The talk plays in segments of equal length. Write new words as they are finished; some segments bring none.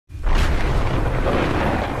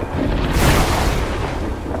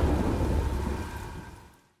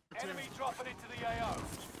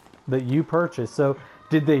that you purchased. So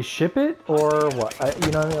did they ship it or what?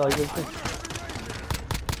 You know what I mean? Like it's just...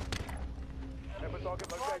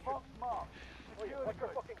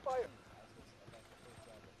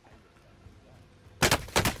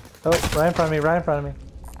 Oh, right in front of me, right in front of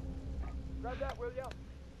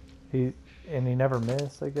me. He never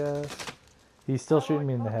missed, I guess. He's still shooting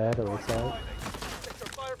me in the head, it looks like.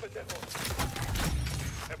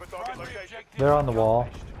 They're on the wall.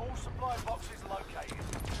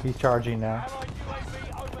 He's charging now.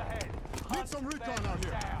 Need some recon out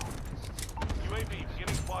here. UAV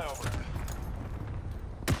beginning flyover.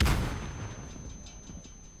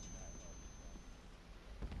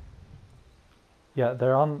 Yeah,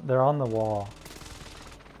 they're on the wall.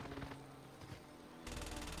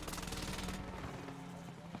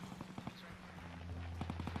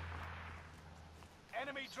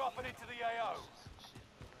 Enemy dropping into the AO.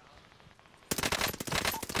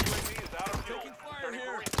 UAV is out of fuel. Taking fire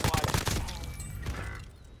here.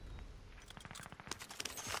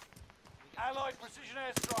 Allied precision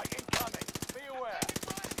airstrike incoming. Be aware.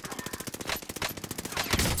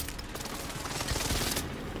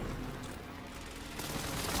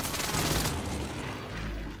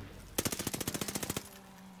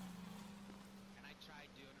 And I tried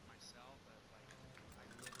doing it myself, but like I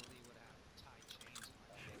literally would have to tie chains in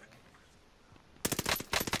my head.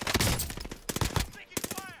 Taking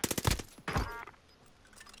fire.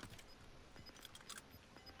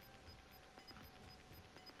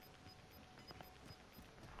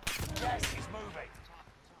 Gas is moving.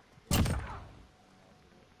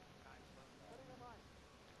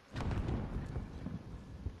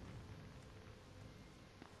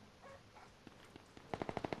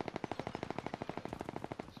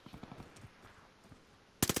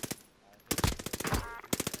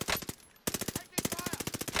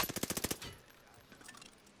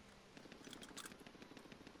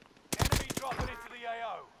 Enemy dropping into the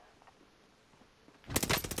AO.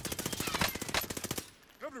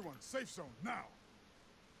 Everyone, safe zone now.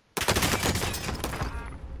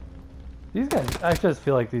 These guys, I just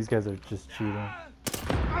feel like these guys are just cheating.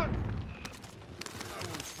 I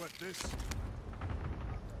won't sweat this.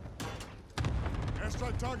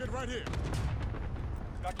 Airstrike target right here.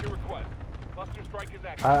 Got your request. Cluster strike is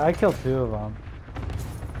active. I killed 2 of them.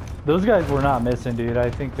 Those guys were not missing, dude. I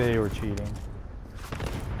think they were cheating.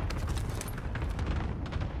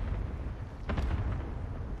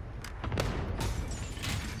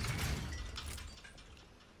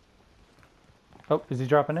 Oh, is he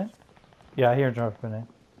dropping in? Yeah, I hear him dropping in. I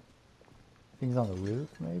think he's on the roof,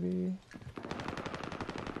 maybe?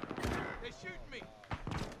 They shoot me.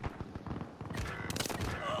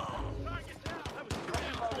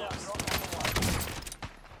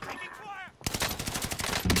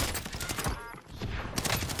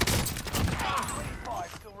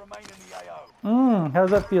 How's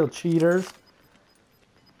that feel, cheaters?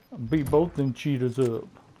 Beat both them cheaters up.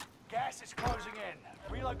 Gas is closing in.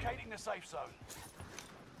 Relocating the safe zone.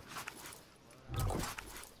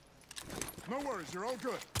 No worries, you're all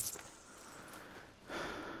good.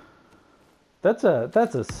 That's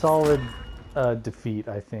a solid defeat,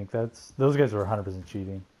 I think. Those guys were 100%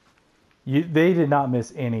 cheating. They did not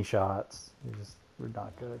miss any shots. They just were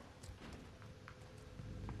not good.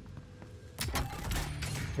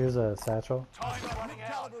 Here's a satchel. Time's running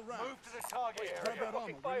out. Move to the target Grab area. that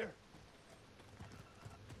armor, will you?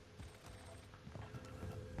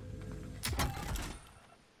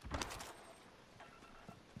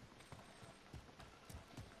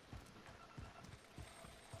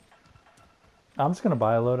 I'm just gonna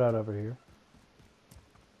buy a loadout over here.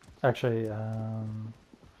 Actually,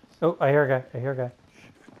 oh, I hear a guy. I hear a guy.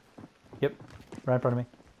 Yep, right in front of me.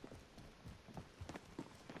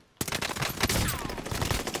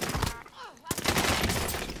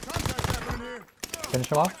 Contact happening here.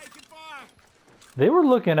 Finish him off. They were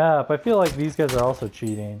looking up. I feel like these guys are also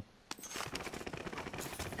cheating.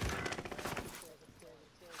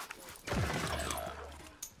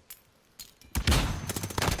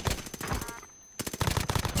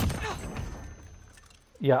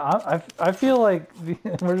 Yeah, I feel like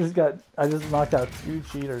I just knocked out 2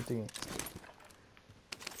 cheater teams.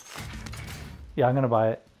 Yeah, I'm gonna buy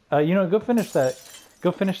it. You know, go finish that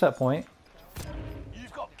point.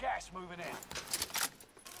 You've got gas moving in.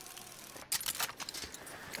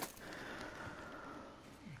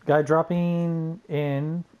 Guy dropping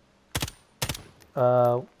in, I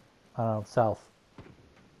don't know, south.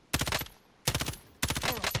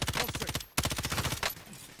 All safe.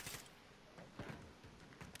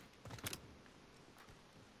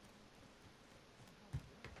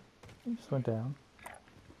 He just went down.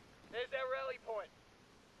 There's their rally point.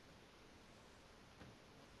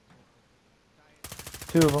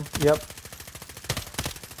 Two of them. Yep.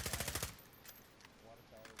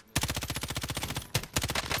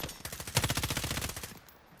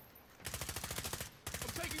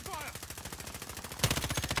 I'm taking fire.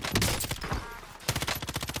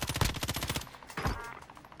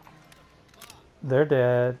 They're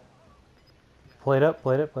dead. Plate up,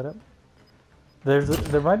 plate up, plate up.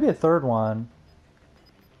 There might be a third one.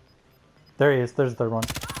 There he is. There's a third one.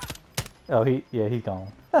 Oh, he's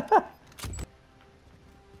gone.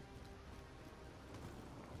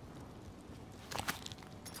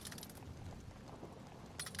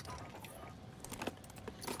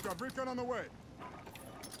 Got recon on the way.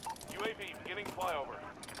 UAV beginning flyover.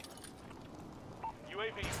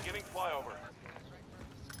 UAV beginning flyover.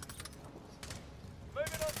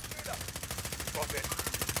 Moving on shooter. Drop it.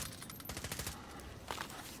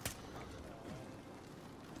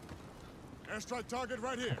 Airstrike target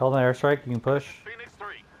right here. Call an airstrike. You can push. Phoenix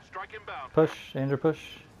 3. Strike inbound. Push. Andrew, push.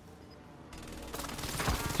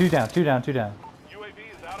 Two down, two down, two down. UAV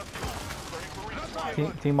is out of fuel. Ready for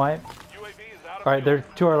resupply. Team white. UAV is out of Alright, fuel.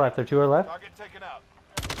 they're to our left. They're to our left. Target taken out.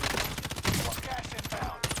 Gas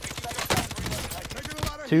inbound. Taking a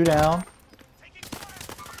lot of Two heat. down.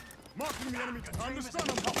 Marking the enemy. Time to stun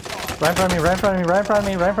them. Right in front of me, right in front of me, right in front of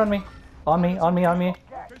me, right in front of me. On me, on me, on me.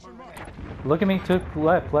 Location marked. Look at me, to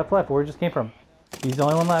left, left, left, where we just came from. He's the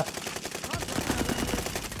only one left.